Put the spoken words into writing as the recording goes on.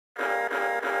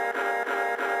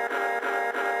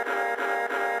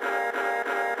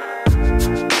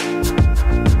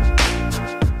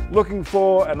Looking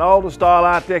for an older style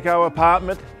Art Deco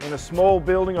apartment in a small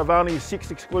building of only 6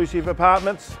 exclusive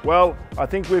apartments? Well, I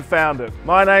think we've found it.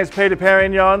 My name's Peter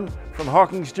Perrignon from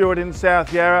Hockingstuart in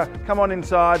South Yarra. Come on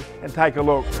inside and take a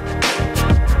look.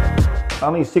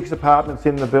 Only 6 apartments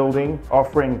in the building,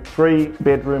 offering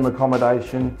 3-bedroom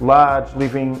accommodation, large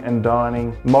living and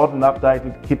dining, modern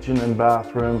updated kitchen and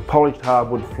bathroom, polished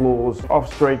hardwood floors,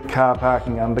 off-street car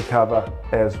parking undercover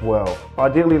as well.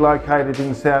 Ideally located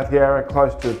in South Yarra,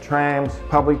 close to trams,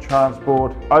 public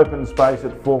transport, open space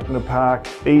at Faulkner Park,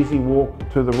 easy walk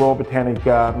to the Royal Botanic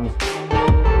Gardens.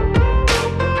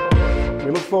 We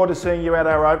look forward to seeing you at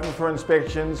our open for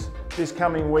inspections this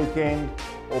coming weekend,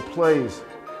 or please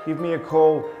give me a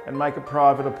call and make a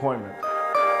private appointment.